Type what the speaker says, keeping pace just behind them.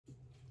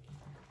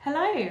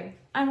Hello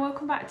and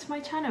welcome back to my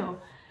channel.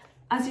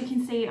 As you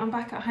can see, I'm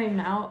back at home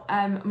now.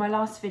 My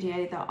last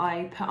video that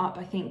I put up,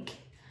 I think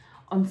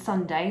on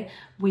Sunday,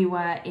 we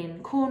were in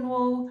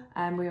Cornwall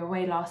and we were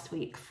away last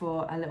week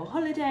for a little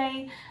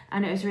holiday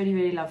and it was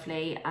really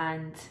lovely,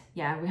 and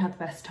yeah, we had the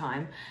best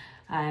time.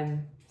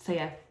 So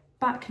yeah,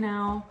 back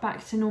now,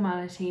 back to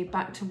normality,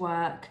 back to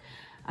work,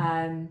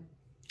 and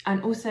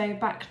also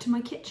back to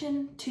my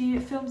kitchen to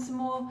film some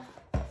more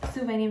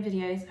Sylvanian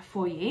videos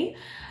for you.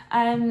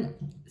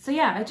 So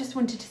yeah, I just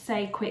wanted to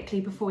say quickly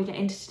before we get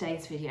into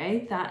today's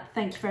video that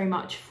thank you very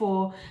much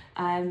for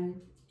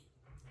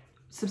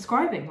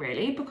subscribing,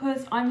 really,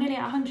 because I'm nearly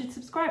at 100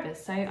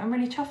 subscribers, so I'm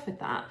really chuffed with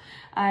that.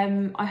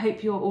 I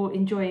hope you're all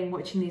enjoying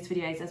watching these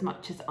videos as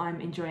much as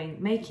I'm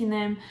enjoying making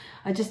them.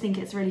 I just think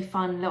it's a really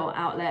fun little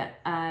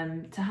outlet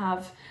to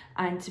have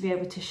and to be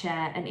able to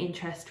share an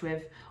interest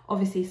with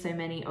obviously so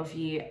many of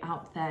you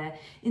out there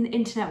in the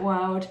internet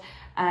world.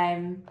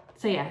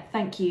 So yeah,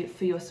 thank you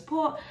for your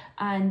support,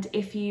 and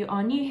if you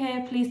are new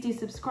here, please do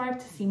subscribe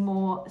to see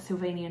more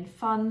Sylvanian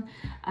fun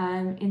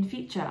in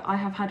future. I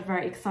have had a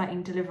very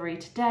exciting delivery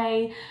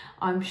today.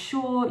 I'm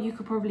sure you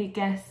could probably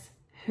guess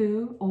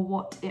who or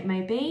what it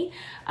may be,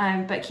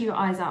 but keep your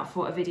eyes out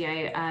for a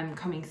video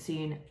coming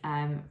soon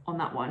on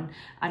that one,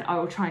 and I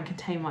will try and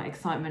contain my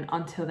excitement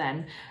until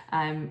then.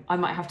 I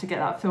might have to get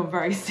that filmed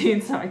very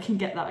soon so I can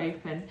get that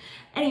open.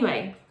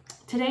 Anyway,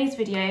 today's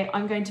video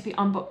I'm going to be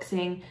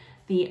unboxing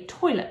the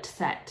toilet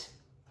set.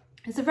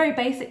 It's a very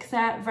basic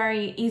set,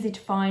 very easy to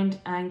find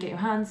and get your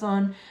hands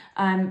on,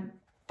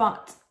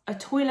 but a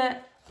toilet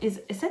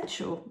is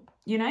essential,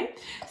 you know?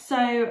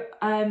 So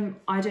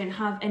I don't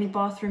have any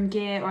bathroom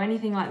gear or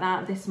anything like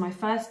that. This is my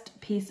first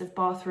piece of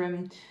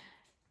bathroom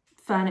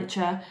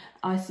furniture,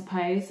 I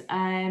suppose,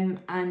 and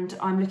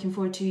I'm looking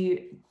forward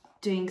to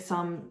doing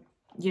some,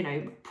 you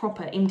know,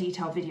 proper in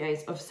detail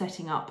videos of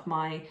setting up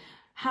my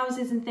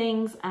houses and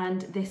things,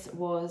 and this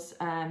was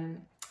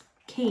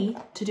key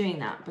to doing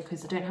that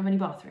because I don't have any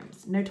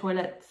bathrooms. No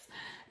toilets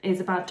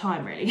is a bad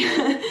time, really.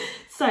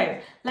 So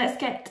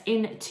let's get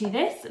into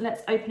this.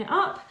 Let's open it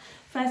up.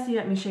 Firstly,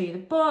 let me show you the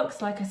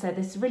box. Like I said,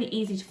 this is a really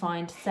easy to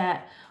find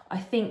set. I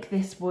think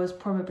this was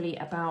probably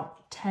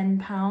about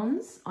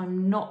 £10.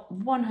 I'm not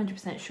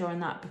 100% sure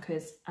on that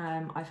because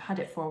I've had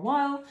it for a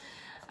while.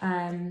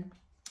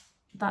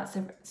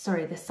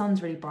 Sorry, the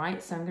sun's really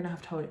bright, so I'm gonna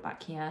have to hold it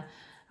back here.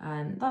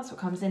 That's what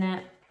comes in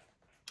it.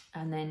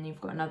 And then you've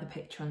got another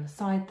picture on the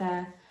side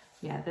there.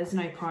 Yeah, there's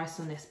no price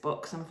on this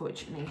box,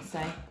 unfortunately,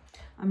 so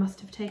I must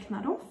have taken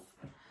that off.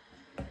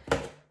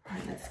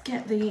 Right, let's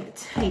get the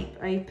tape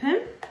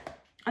open.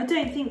 I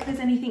don't think there's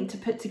anything to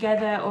put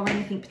together or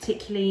anything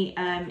particularly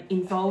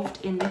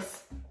involved in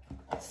this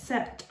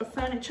set of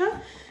furniture,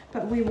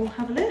 but we will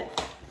have a look.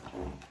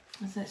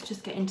 So let's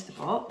just get into the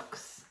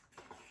box.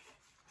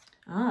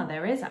 Ah,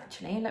 there is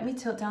actually. Let me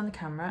tilt down the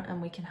camera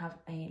and we can have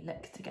a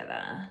look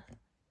together.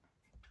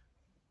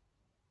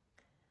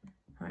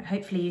 Right,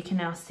 hopefully you can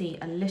now see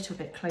a little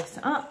bit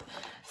closer up.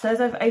 So as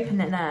I've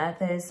opened it there,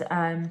 there's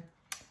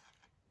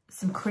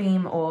some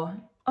cream, or,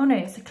 oh no,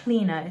 it's a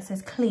cleaner. It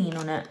says clean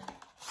on it.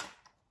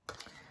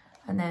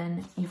 And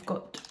then you've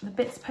got the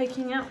bits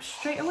poking out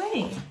straight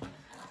away.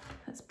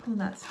 Let's pull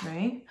that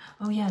through.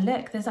 Oh yeah,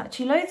 look, there's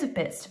actually loads of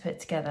bits to put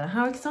together.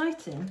 How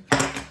exciting.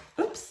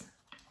 Oops.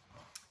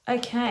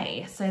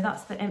 Okay, so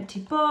that's the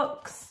empty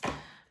box.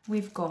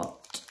 We've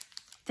got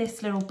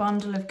this little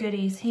bundle of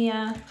goodies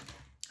here.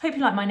 Hope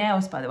you like my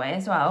nails, by the way,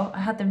 as well. I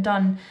had them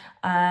done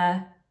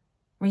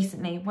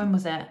recently. When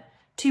was it?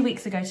 2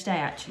 weeks ago today,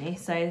 actually.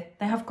 So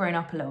they have grown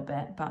up a little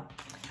bit, but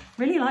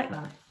really like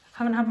that.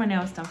 Haven't had my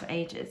nails done for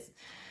ages.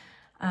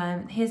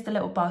 Here's the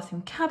little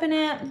bathroom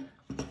cabinet.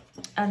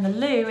 And the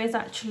loo is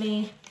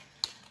actually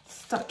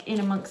stuck in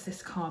amongst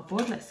this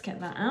cardboard. Let's get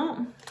that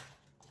out.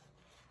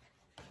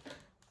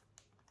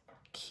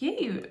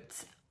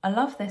 Cute. I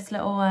love this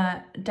little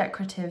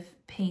decorative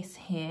piece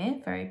here.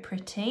 Very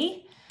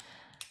pretty.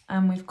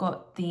 And we've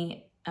got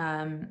the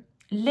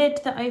lid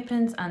that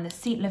opens and the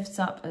seat lifts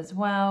up as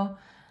well.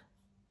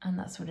 And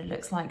that's what it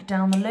looks like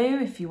down the loo,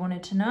 if you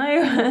wanted to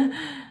know.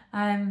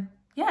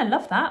 Yeah, I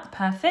love that.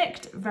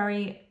 Perfect.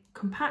 Very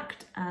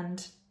compact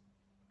and,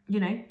 you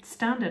know,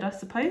 standard, I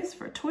suppose,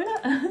 for a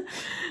toilet.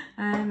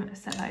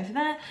 Set that over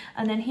there.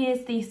 And then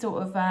here's the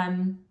sort of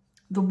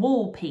the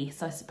wall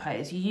piece, I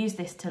suppose. You use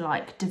this to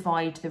like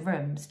divide the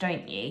rooms,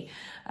 don't you?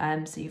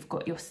 So you've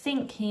got your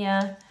sink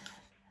here.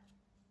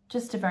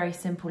 Just a very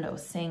simple little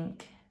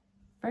sink.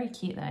 Very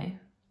cute though.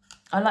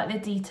 I like the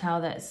detail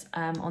that's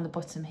on the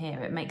bottom here.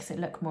 It makes it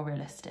look more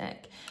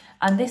realistic.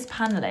 And this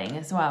paneling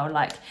as well,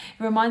 like, it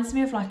reminds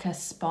me of like a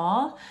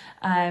spa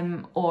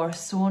or a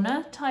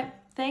sauna type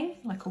thing,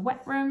 like a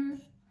wet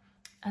room.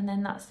 And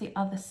then that's the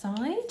other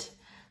side.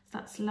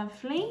 That's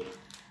lovely.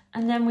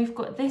 And then we've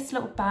got this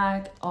little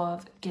bag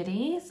of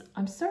goodies.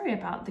 I'm sorry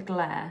about the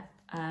glare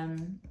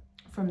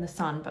from the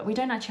sun, but we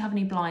don't actually have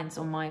any blinds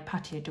on my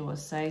patio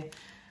doors, so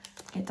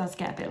it does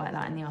get a bit like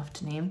that in the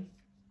afternoon.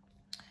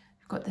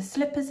 We've got the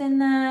slippers in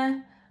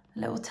there, a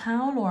little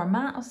towel or a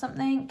mat or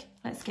something.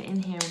 Let's get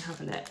in here and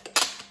have a look.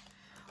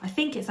 I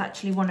think it's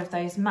actually one of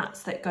those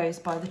mats that goes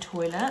by the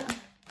toilet.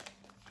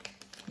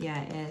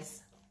 Yeah, it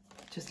is.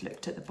 Just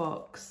looked at the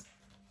box.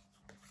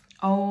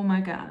 Oh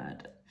my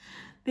God.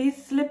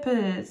 These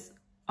slippers.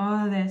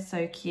 Oh, they're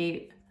so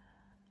cute.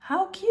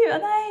 How cute are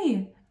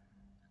they?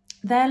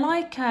 They're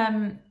like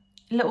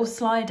little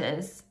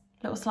slider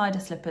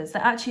slippers.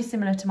 They're actually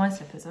similar to my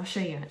slippers. I'll show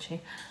you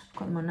actually. I've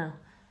got them on now.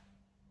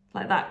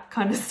 Like that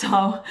kind of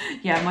style.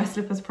 Yeah, my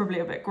slipper's probably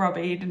a bit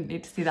grubby. You didn't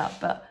need to see that,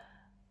 but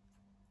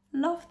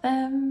love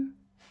them.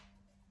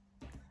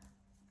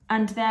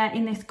 And they're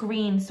in this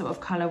green sort of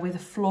colour with a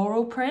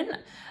floral print.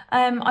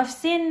 I've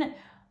seen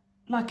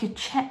like a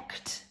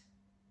checked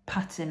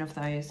pattern of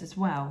those as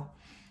well.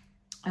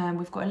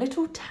 We've got a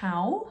little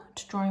towel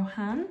to dry your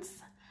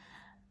hands.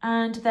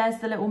 And there's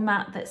the little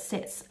mat that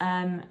sits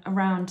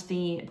around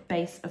the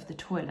base of the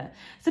toilet.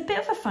 It's a bit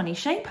of a funny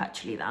shape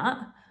actually, that.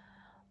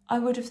 I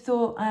would have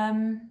thought,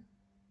 I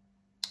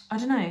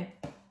don't know,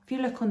 if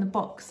you look on the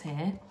box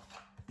here,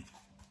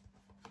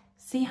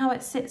 see how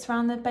it sits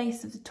around the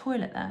base of the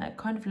toilet there? It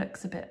kind of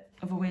looks a bit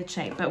of a weird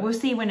shape, but we'll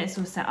see when it's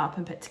all set up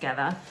and put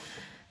together.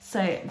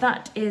 So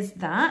that is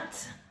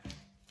that.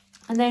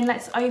 And then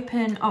let's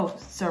open, oh,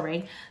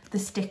 sorry, the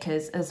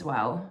stickers as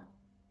well.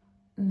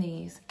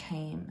 These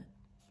came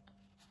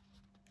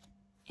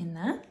in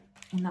there,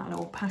 in that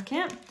little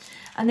packet.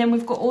 And then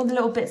we've got all the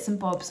little bits and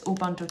bobs all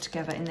bundled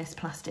together in this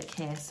plastic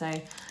here. So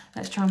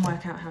let's try and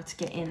work out how to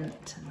get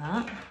into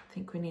that. I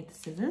think we need the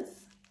scissors.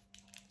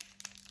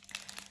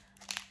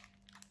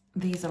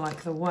 These are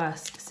like the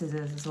worst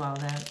scissors as well.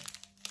 They're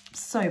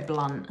so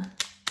blunt.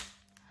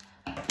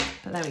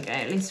 But there we go,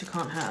 at least we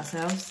can't hurt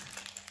ourselves.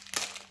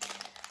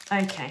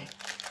 Okay,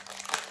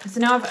 so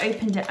now I've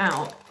opened it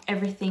out,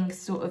 everything's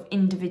sort of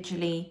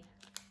individually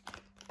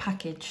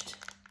packaged.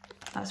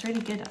 That's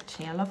really good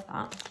actually, I love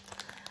that.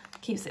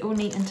 Keeps it all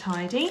neat and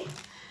tidy.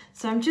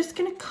 So I'm just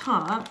gonna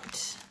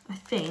cut, I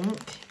think,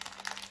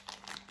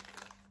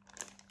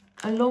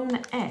 along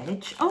the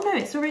edge. Oh no,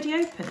 it's already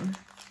open.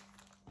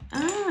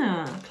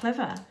 Ah,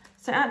 clever.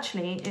 So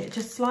actually it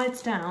just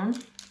slides down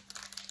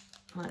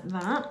like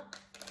that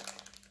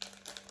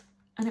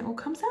and it all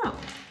comes out.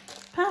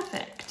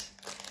 Perfect.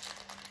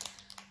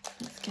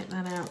 Let's get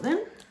that out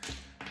then.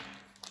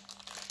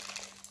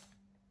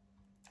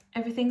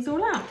 Everything's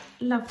all out.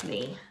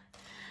 Lovely.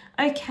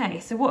 Okay,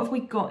 so what have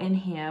we got in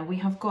here? We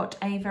have got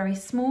a very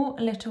small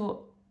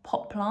little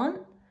pot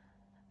plant.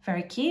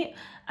 Very cute.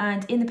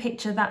 And in the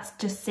picture, that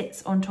just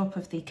sits on top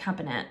of the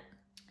cabinet.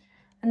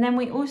 And then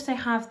we also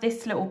have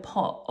this little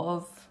pot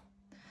of,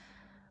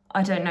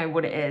 I don't know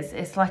what it is.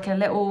 It's like a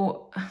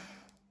little,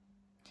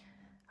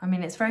 I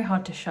mean, it's very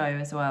hard to show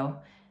as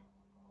well.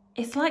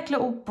 It's like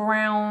little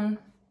brown,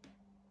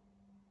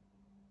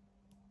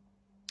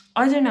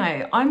 I don't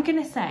know. I'm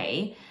going to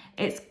say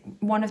it's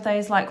one of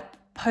those like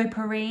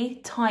potpourri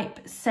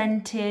type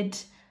scented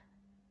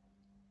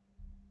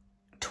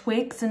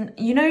twigs. And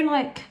you know,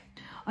 like,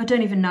 I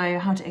don't even know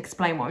how to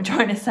explain what I'm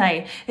trying to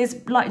say. It's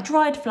like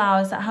dried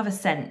flowers that have a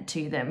scent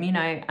to them, you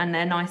know, and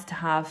they're nice to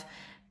have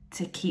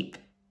to keep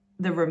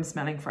the room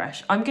smelling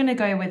fresh. I'm going to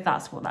go with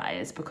that's what that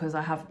is because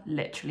I have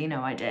literally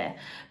no idea.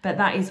 But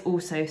that is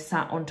also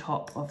sat on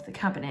top of the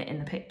cabinet in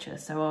the picture.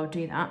 So I'll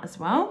do that as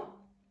well.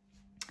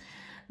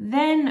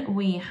 Then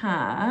we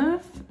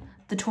have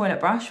the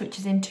toilet brush, which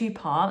is in two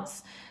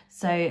parts.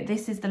 So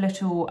this is the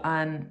little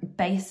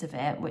base of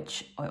it,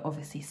 which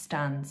obviously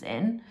stands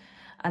in.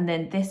 And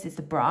then this is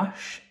the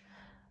brush.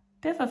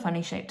 Bit of a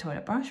funny shaped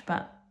toilet brush,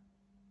 but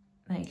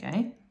there you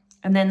go.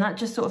 And then that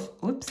just sort of,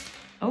 whoops,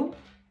 oh,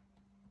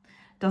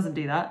 doesn't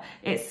do that.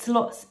 It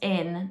slots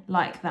in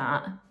like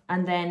that.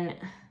 And then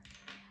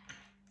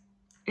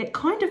it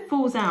kind of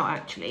falls out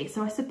actually.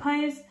 So I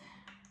suppose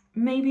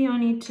maybe I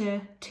need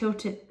to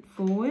tilt it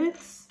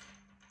forwards.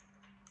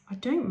 I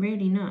don't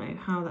really know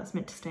how that's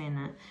meant to stay in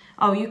there.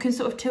 Oh, you can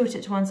sort of tilt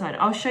it to one side.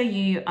 I'll show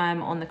you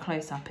on the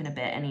close-up in a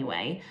bit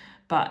anyway,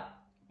 but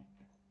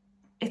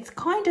it's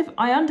kind of,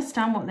 I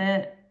understand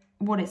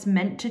what it's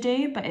meant to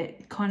do, but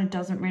it kind of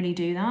doesn't really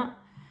do that,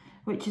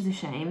 which is a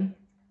shame.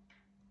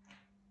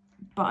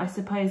 But I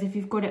suppose if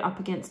you've got it up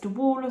against a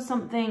wall or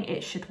something,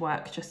 it should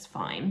work just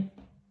fine.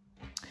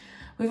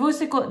 We've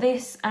also got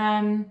this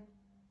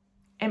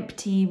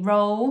empty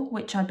roll,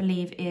 which I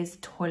believe is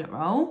toilet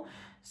roll.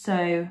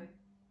 So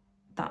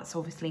that's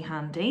obviously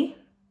handy.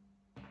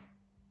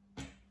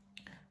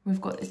 We've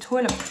got the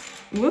toilet,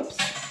 whoops,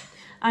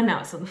 and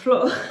now it's on the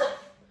floor.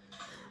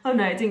 Oh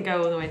no, it didn't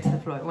go all the way to the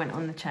floor, it went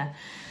on the chair.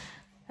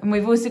 And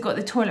we've also got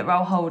the toilet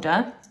roll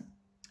holder,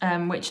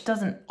 which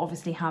doesn't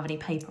obviously have any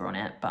paper on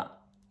it, but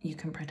you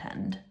can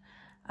pretend.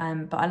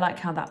 But I like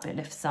how that bit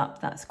lifts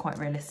up, that's quite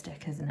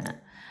realistic, isn't it?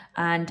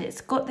 And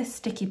it's got this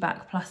sticky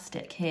back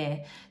plastic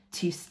here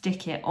to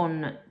stick it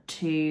on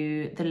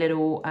to the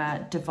little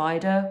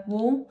divider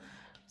wall.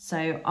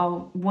 So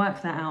I'll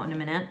work that out in a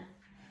minute.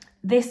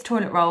 This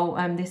toilet roll,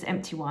 this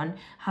empty one,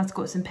 has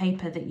got some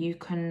paper that you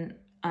can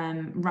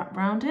wrap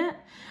around it.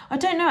 I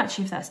don't know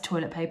actually if that's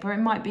toilet paper. It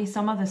might be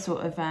some other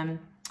sort of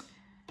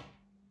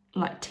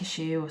like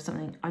tissue or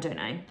something. I don't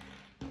know.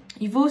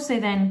 You've also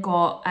then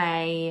got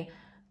a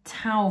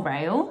towel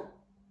rail,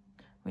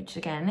 which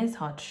again is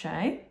hard to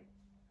show.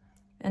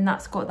 And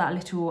that's got that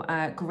little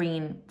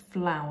green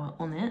flower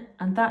on it.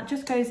 And that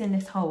just goes in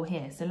this hole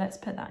here. So let's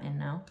put that in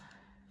now.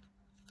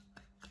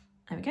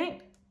 There we go.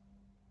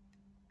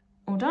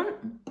 All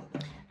done.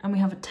 And we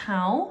have a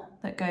towel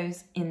that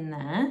goes in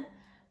there.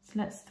 So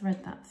let's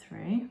thread that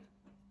through.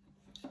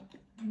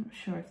 I'm not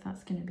sure if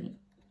that's going to be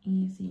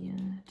easier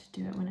to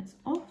do it when it's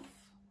off.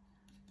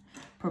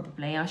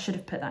 Probably. I should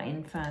have put that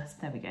in first.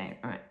 There we go.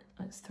 All right,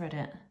 let's thread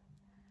it.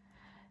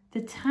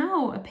 The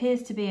towel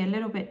appears to be a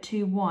little bit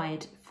too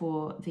wide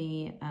for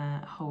the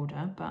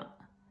holder, but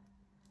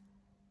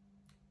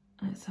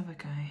let's have a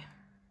go.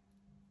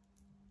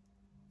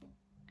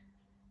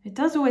 It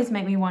does always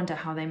make me wonder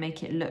how they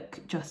make it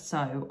look just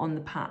so on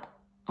the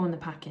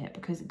packet,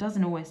 because it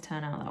doesn't always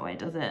turn out that way,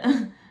 does it?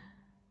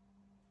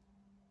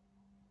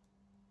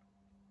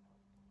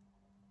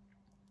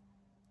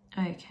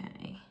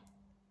 Okay.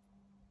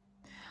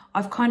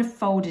 I've kind of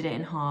folded it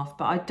in half,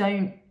 but I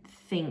don't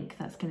think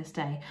that's going to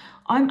stay.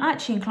 I'm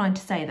actually inclined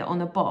to say that on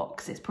the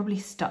box it's probably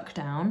stuck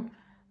down,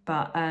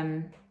 but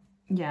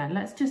yeah,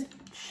 let's just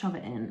shove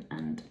it in,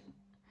 and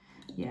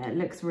yeah, it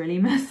looks really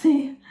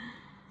messy.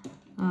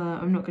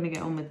 I'm not going to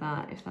get on with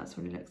that if that's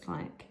what it looks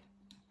like.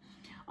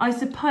 I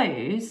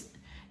suppose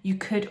you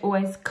could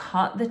always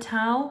cut the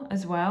towel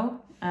as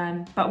well,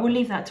 but we'll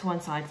leave that to one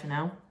side for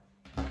now.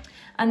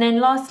 And then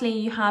lastly,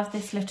 you have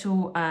this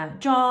little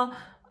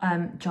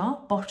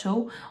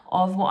bottle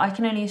of what I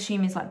can only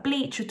assume is like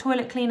bleach or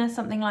toilet cleaner,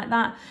 something like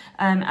that,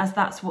 as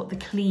that's what the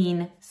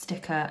clean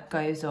sticker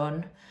goes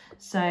on.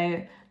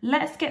 So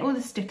let's get all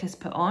the stickers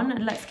put on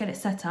and let's get it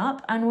set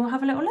up and we'll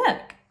have a little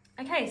look.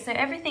 Okay, so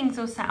everything's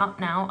all set up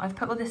now. I've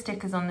put all the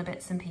stickers on the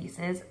bits and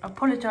pieces. I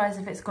apologise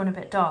if it's gone a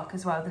bit dark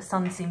as well. The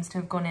sun seems to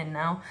have gone in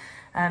now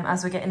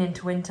as we're getting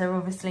into winter.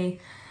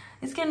 Obviously,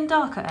 it's getting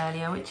darker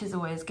earlier, which is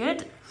always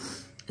good.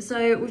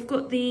 So we've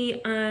got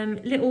the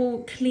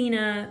little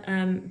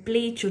cleaner,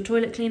 bleach or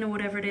toilet cleaner,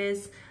 whatever it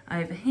is,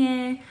 over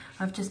here.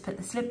 I've just put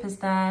the slippers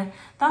there.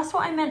 That's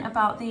what I meant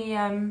about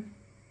the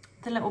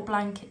little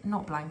blanket,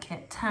 not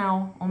blanket,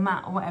 towel or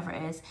mat or whatever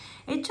it is.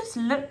 It just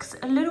looks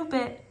a little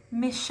bit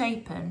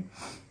misshapen,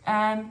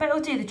 but it'll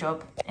do the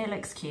job. It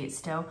looks cute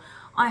still.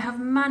 I have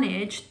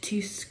managed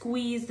to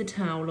squeeze the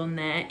towel on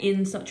there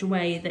in such a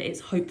way that it's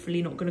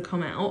hopefully not going to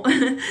come out.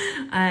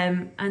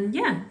 And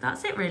yeah,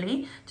 that's it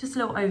really. Just a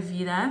little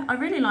overview there. I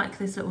really like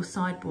this little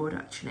sideboard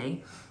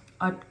actually.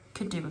 I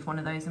could do with one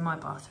of those in my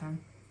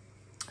bathroom.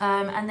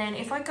 And then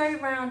if I go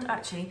round,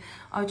 actually,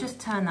 I'll just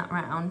turn that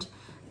round.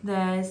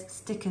 There's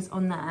stickers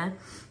on there.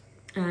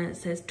 It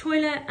says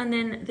toilet, and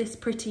then this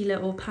pretty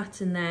little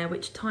pattern there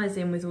which ties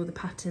in with all the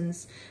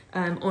patterns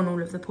on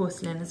all of the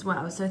porcelain as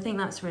well, so I think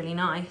that's really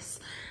nice.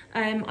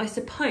 I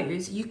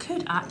suppose you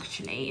could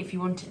actually, if you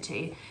wanted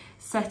to,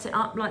 set it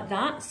up like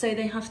that so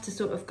they have to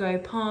sort of go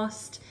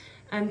past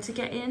to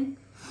get in,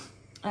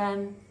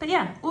 but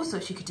yeah, all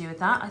sorts you could do with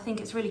that. I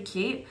think it's really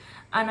cute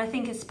and I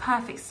think it's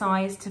perfect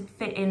size to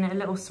fit in a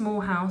little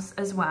small house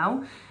as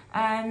well.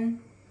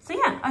 So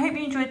yeah, I hope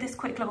you enjoyed this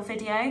quick little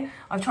video.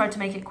 I've tried to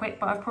make it quick,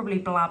 but I've probably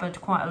blabbered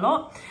quite a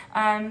lot.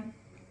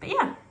 But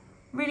yeah,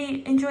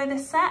 really enjoy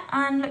this set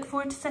and look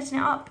forward to setting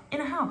it up in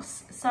a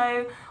house.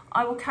 So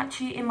I will catch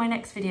you in my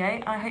next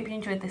video. I hope you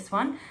enjoyed this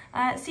one.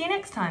 See you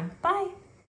next time. Bye.